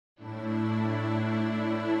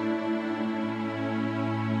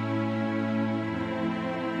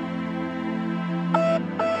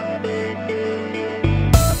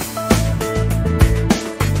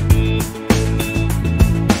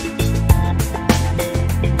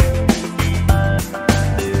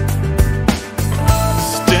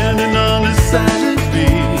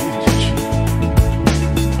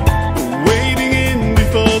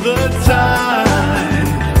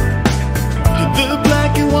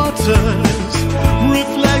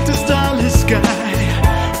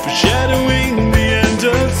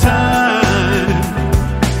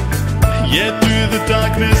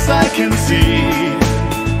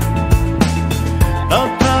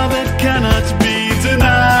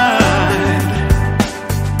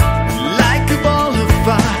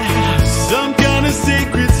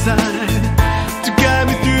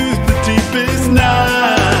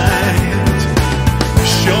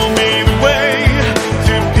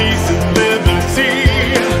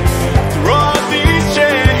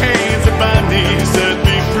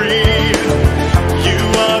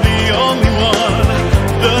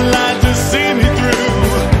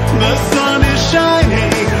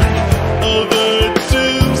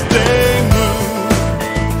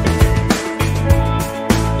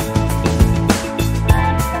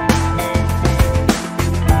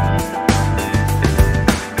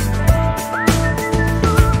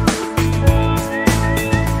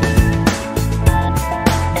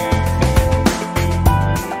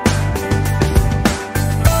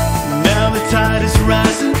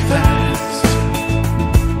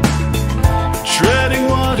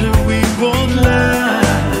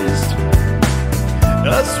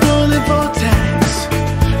A swirling vortex,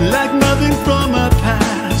 like nothing from our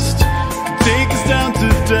past, take us down to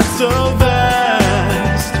depths so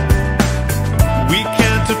vast. We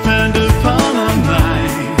can't depend upon our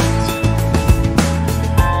might,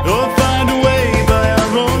 or find a way by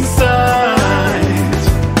our own side,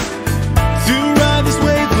 to ride this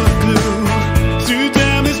wave of blue, to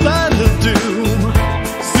dam this battle of doom.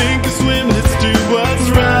 Sink or swim, let's do what's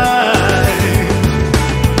right.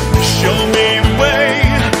 Show me the way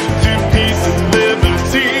to peace and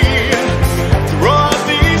liberty. Throw off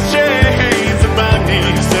these chains about me,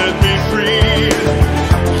 set me free.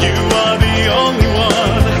 You are the only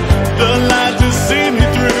one, the light to see me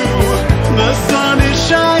through. The sun is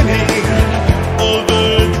shining over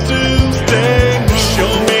Doomsday.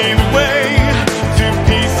 Show me the way to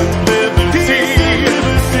peace and liberty.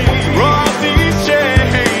 Throw off these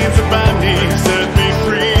chains about me, set me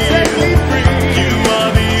free. You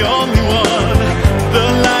are the only one, the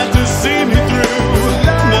light to see me through.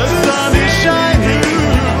 The sun is shining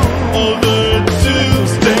over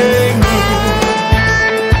Doomsday.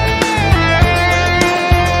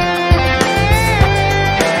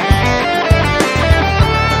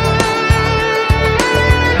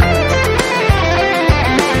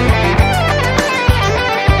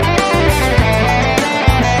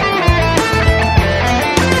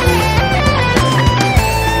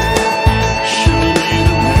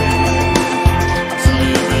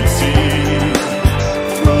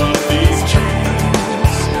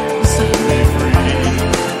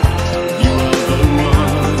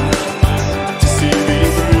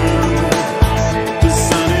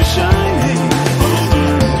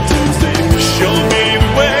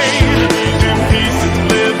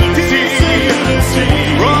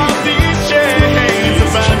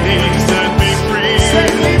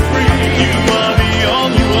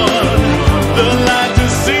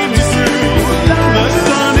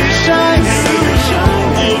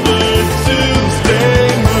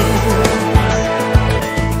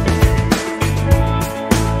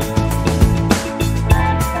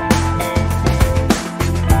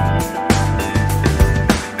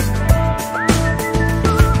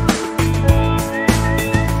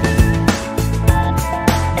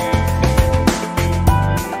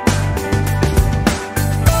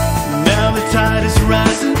 Tide is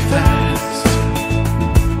rising fast,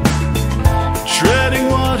 treading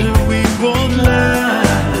water we won't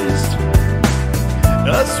last.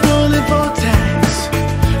 A swirling vortex,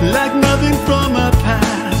 like nothing from our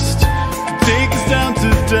past, take us down to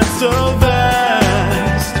depths so vast.